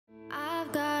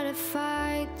gotta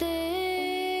fight this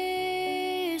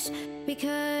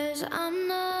because I'm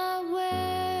not well.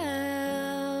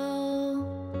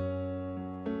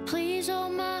 Please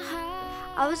hold my hand.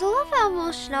 I was a little bit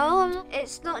emotional.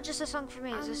 It's not just a song for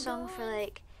me, it's a song for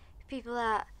like people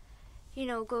that, you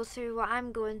know, go through what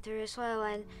I'm going through as well,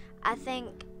 and I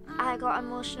think I got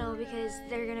emotional because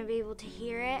they're going to be able to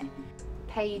hear it.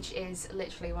 Paige is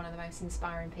literally one of the most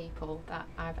inspiring people that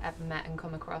I've ever met and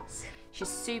come across. She's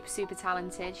super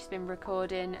talented. She's been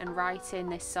recording and writing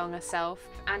this song herself,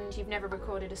 and you've never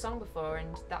recorded a song before,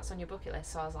 and that's on your bucket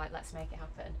list, so I was like, let's make it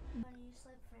happen.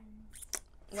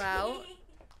 Well,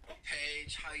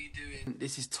 Paige, how you doing?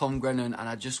 This is Tom Grennan, and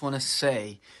I just want to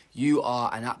say you are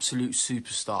an absolute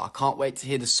superstar. I can't wait to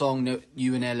hear the song that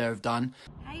you and Ella have done.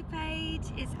 hey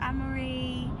Paige, it's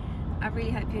Anne-Marie. I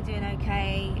really hope you're doing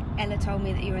okay. Ella told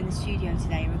me that you were in the studio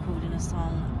today recording a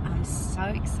song. I'm so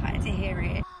excited to hear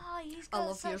it. I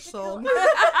love your song. Do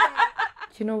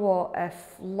you know what? If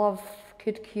love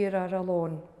could cure her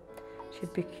alone,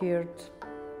 she'd be cured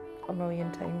a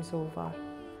million times over.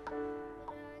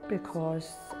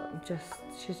 Because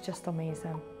she's just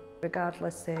amazing.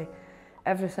 Regardless of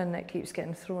everything that keeps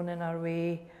getting thrown in our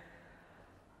way,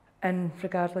 and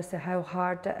regardless of how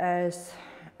hard it is,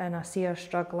 and I see her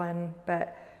struggling,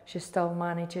 but she still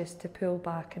manages to pull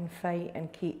back and fight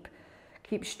and keep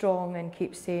strong and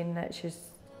keep saying that she's,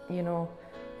 you know,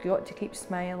 got to keep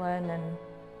smiling and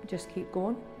just keep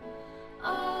going.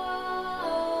 Gonna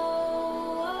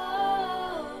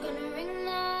ring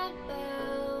that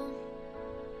bell.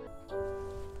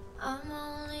 I'm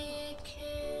only a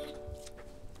kid.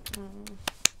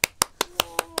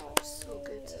 So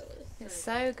good. It's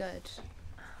so good.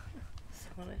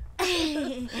 Sorry.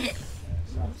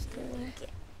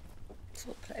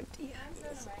 So proud of you.